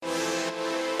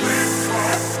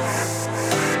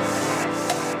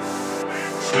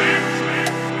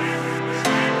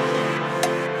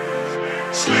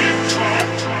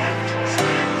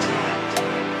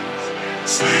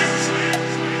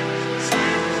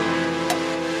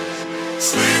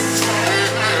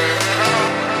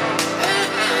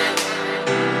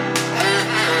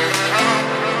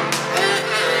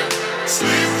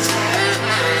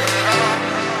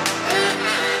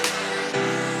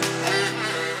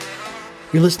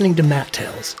You're listening to Matt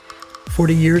Tales,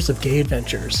 40 Years of Gay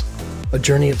Adventures, a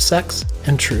journey of sex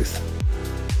and truth.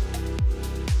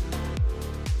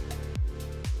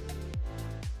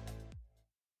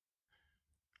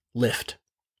 Lift.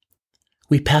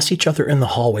 We pass each other in the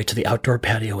hallway to the outdoor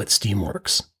patio at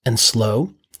Steamworks, and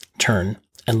slow, turn,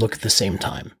 and look at the same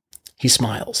time. He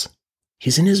smiles.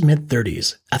 He's in his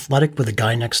mid-30s, athletic with a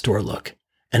guy-next-door look,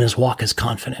 and his walk is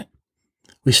confident.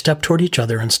 We step toward each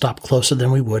other and stop closer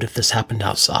than we would if this happened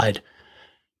outside.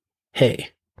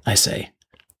 "Hey," I say,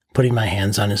 putting my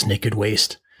hands on his naked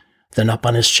waist, then up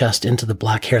on his chest into the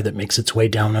black hair that makes its way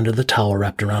down under the towel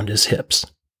wrapped around his hips.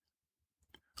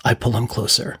 I pull him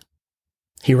closer.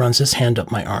 He runs his hand up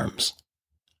my arms.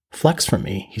 "Flex for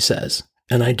me," he says,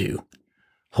 and I do,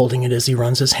 holding it as he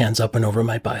runs his hands up and over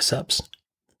my biceps.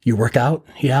 "You work out?"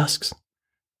 he asks.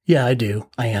 "Yeah, I do,"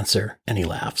 I answer, and he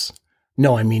laughs.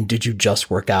 "No, I mean, did you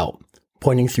just work out?"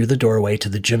 Pointing through the doorway to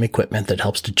the gym equipment that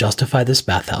helps to justify this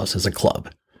bathhouse as a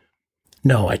club.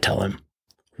 "No," I tell him.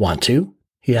 "Want to?"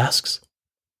 he asks.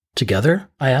 "Together?"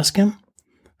 I ask him.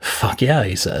 "Fuck yeah,"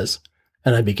 he says,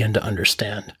 and I begin to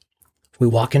understand. We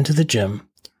walk into the gym,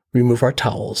 remove our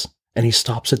towels, and he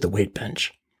stops at the weight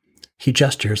bench. He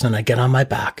gestures and I get on my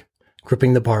back,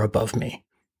 gripping the bar above me.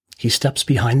 He steps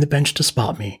behind the bench to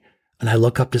spot me, and I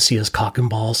look up to see his cock and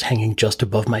balls hanging just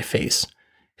above my face,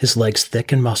 his legs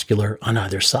thick and muscular on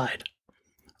either side.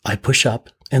 I push up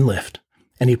and lift,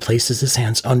 and he places his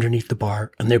hands underneath the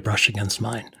bar and they brush against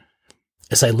mine.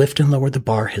 As I lift and lower the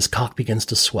bar, his cock begins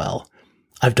to swell.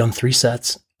 I've done 3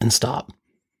 sets and stop.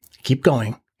 "Keep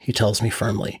going," he tells me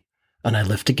firmly, and I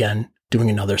lift again, doing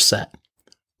another set.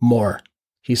 "More,"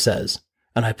 he says,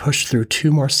 and I push through 2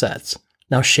 more sets,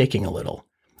 now shaking a little.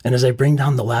 And as I bring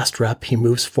down the last rep, he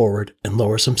moves forward and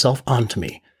lowers himself onto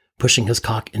me, pushing his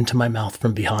cock into my mouth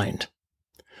from behind.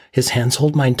 His hands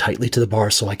hold mine tightly to the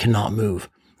bar so I cannot move,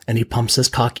 and he pumps his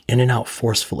cock in and out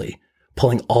forcefully,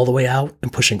 pulling all the way out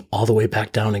and pushing all the way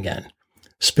back down again.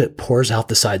 Spit pours out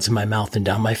the sides of my mouth and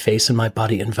down my face, and my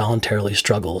body involuntarily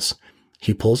struggles.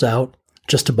 He pulls out,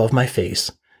 just above my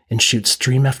face, and shoots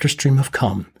stream after stream of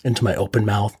cum into my open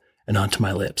mouth and onto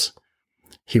my lips.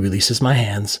 He releases my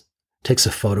hands, takes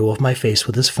a photo of my face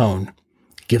with his phone,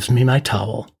 gives me my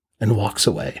towel, and walks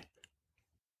away.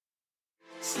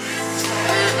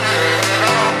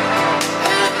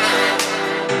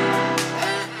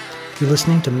 You're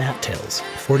listening to Matt Tales,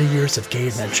 40 Years of Gay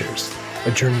Adventures,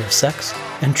 a journey of sex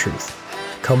and truth.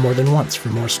 Come more than once for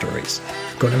more stories.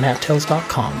 Go to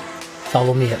matttales.com,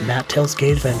 follow me at Matt Tales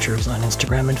Gay Adventures on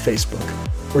Instagram and Facebook,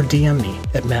 or DM me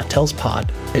at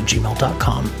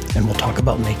matttalespod@gmail.com, and we'll talk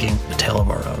about making a tale of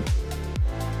our own.